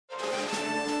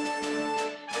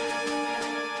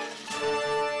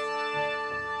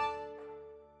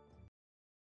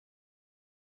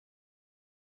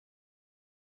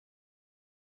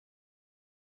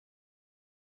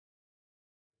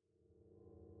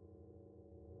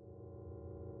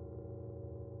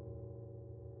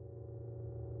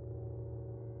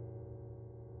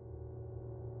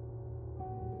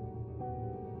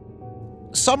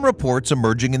Some reports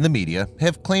emerging in the media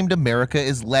have claimed America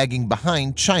is lagging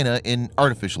behind China in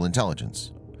artificial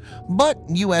intelligence. But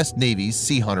U.S. Navy's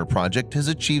Sea Hunter project has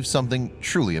achieved something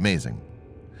truly amazing.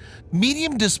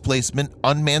 Medium Displacement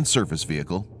Unmanned Surface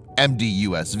Vehicle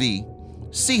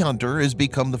 (MDUSV) Sea Hunter has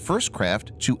become the first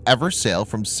craft to ever sail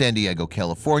from San Diego,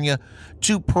 California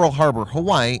to Pearl Harbor,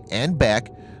 Hawaii and back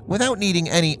without needing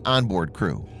any onboard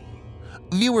crew.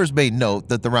 Viewers may note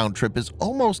that the round trip is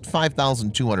almost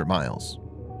 5,200 miles.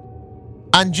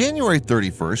 On January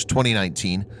 31,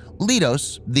 2019,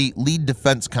 Leidos, the lead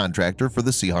defense contractor for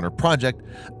the Sea Hunter project,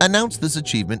 announced this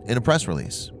achievement in a press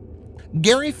release.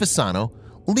 Gerry Fasano,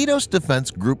 Leidos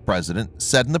Defense Group President,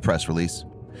 said in the press release,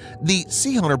 "The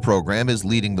Sea Hunter program is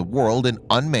leading the world in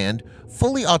unmanned,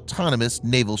 fully autonomous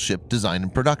naval ship design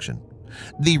and production.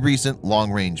 The recent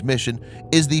long-range mission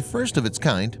is the first of its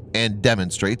kind and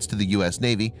demonstrates to the U.S.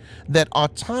 Navy that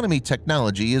autonomy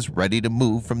technology is ready to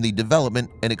move from the development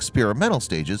and experimental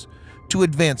stages to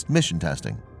advanced mission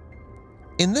testing."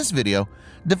 In this video,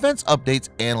 Defense Updates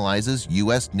analyzes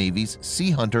U.S. Navy's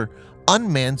Sea Hunter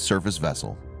unmanned surface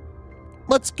vessel.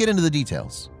 Let's get into the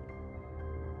details.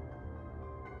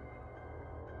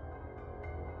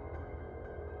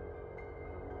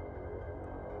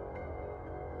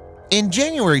 In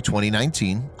January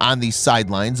 2019, on the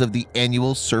sidelines of the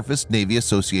annual Surface Navy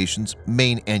Association's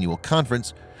main annual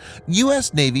conference,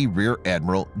 U.S. Navy Rear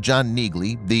Admiral John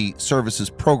Neagley, the service's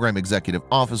Program Executive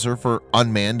Officer for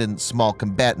Unmanned and Small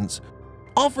Combatants,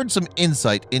 offered some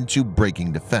insight into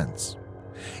breaking defense.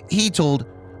 He told,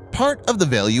 "Part of the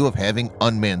value of having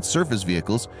unmanned surface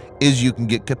vehicles is you can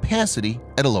get capacity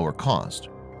at a lower cost."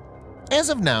 As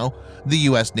of now, the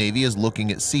U.S. Navy is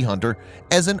looking at Sea Hunter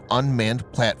as an unmanned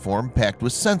platform packed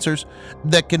with sensors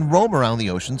that can roam around the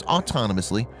oceans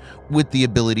autonomously with the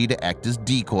ability to act as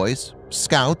decoys,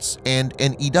 scouts, and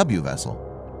an EW vessel.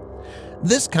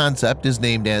 This concept is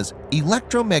named as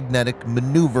electromagnetic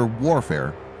maneuver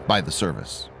warfare by the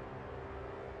service.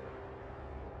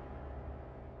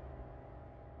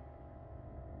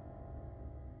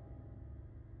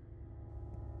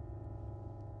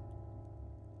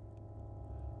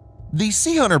 The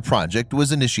Sea Hunter project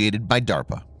was initiated by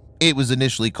DARPA. It was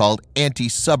initially called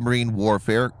Anti-Submarine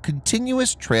Warfare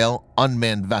Continuous Trail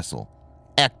Unmanned Vessel,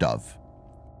 ACTOV.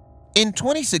 In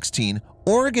 2016,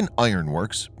 Oregon Iron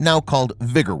Works, now called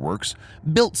Vigor Works,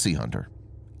 built Sea Hunter.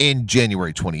 In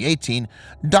January 2018,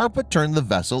 DARPA turned the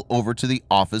vessel over to the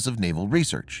Office of Naval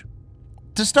Research.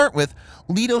 To start with,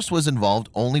 Leidos was involved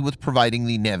only with providing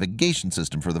the navigation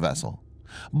system for the vessel,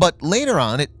 but later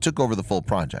on it took over the full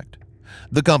project.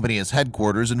 The company has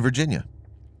headquarters in Virginia.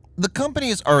 The company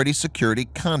has already secured a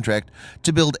contract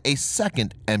to build a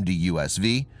second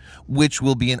MDUSV, which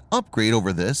will be an upgrade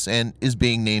over this and is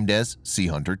being named as Sea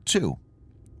Hunter 2.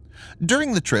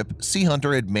 During the trip, Sea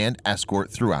Hunter had manned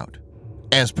escort throughout.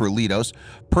 As per Leidos,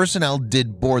 personnel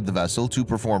did board the vessel to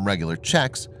perform regular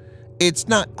checks. It's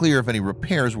not clear if any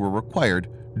repairs were required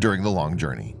during the long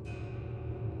journey.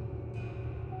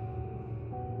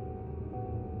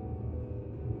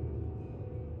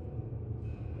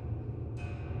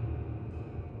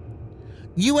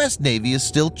 U.S. Navy is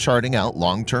still charting out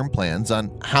long-term plans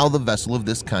on how the vessel of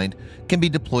this kind can be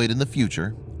deployed in the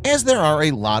future, as there are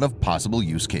a lot of possible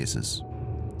use cases.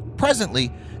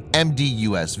 Presently,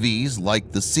 MDUSVs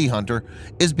like the Sea Hunter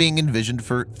is being envisioned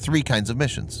for three kinds of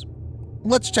missions.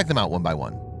 Let's check them out one by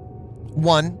one.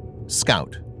 1.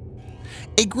 Scout.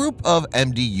 A group of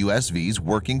MDUSVs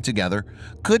working together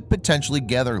could potentially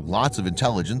gather lots of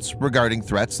intelligence regarding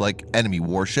threats like enemy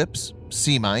warships,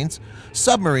 sea mines,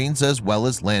 submarines, as well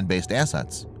as land-based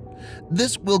assets.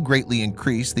 This will greatly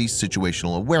increase the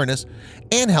situational awareness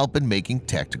and help in making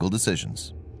tactical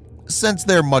decisions. Since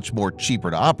they're much more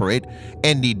cheaper to operate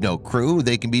and need no crew,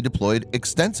 they can be deployed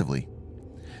extensively.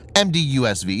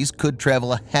 MDUSVs could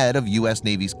travel ahead of U.S.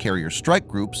 Navy's carrier strike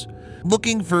groups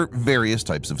looking for various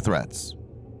types of threats.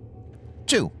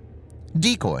 2.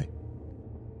 Decoy.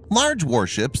 Large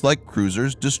warships like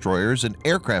cruisers, destroyers, and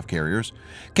aircraft carriers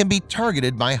can be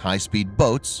targeted by high-speed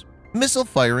boats,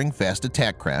 missile-firing fast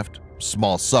attack craft,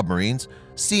 small submarines,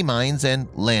 sea mines, and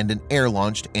land and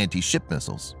air-launched anti-ship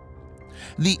missiles.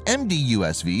 The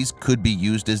MDUSVs could be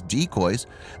used as decoys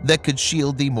that could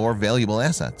shield the more valuable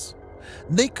assets.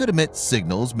 They could emit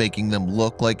signals making them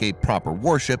look like a proper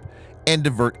warship and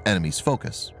divert enemies'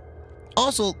 focus.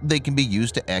 Also, they can be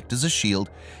used to act as a shield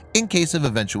in case of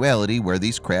eventuality where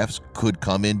these crafts could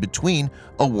come in between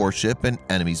a warship and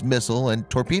enemy's missile and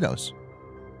torpedoes.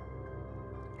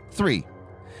 3.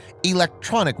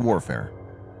 Electronic warfare.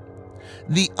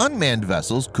 The unmanned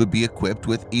vessels could be equipped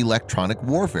with electronic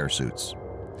warfare suits.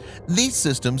 These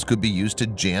systems could be used to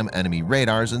jam enemy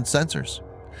radars and sensors.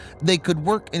 They could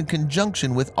work in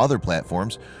conjunction with other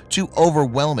platforms to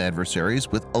overwhelm adversaries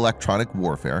with electronic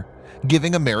warfare,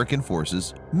 giving American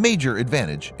forces major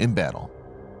advantage in battle.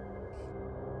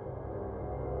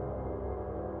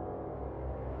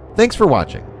 Thanks for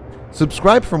watching.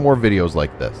 Subscribe for more videos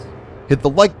like this. Hit the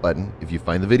like button if you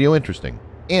find the video interesting,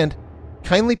 and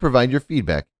kindly provide your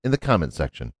feedback in the comment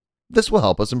section. This will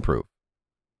help us improve.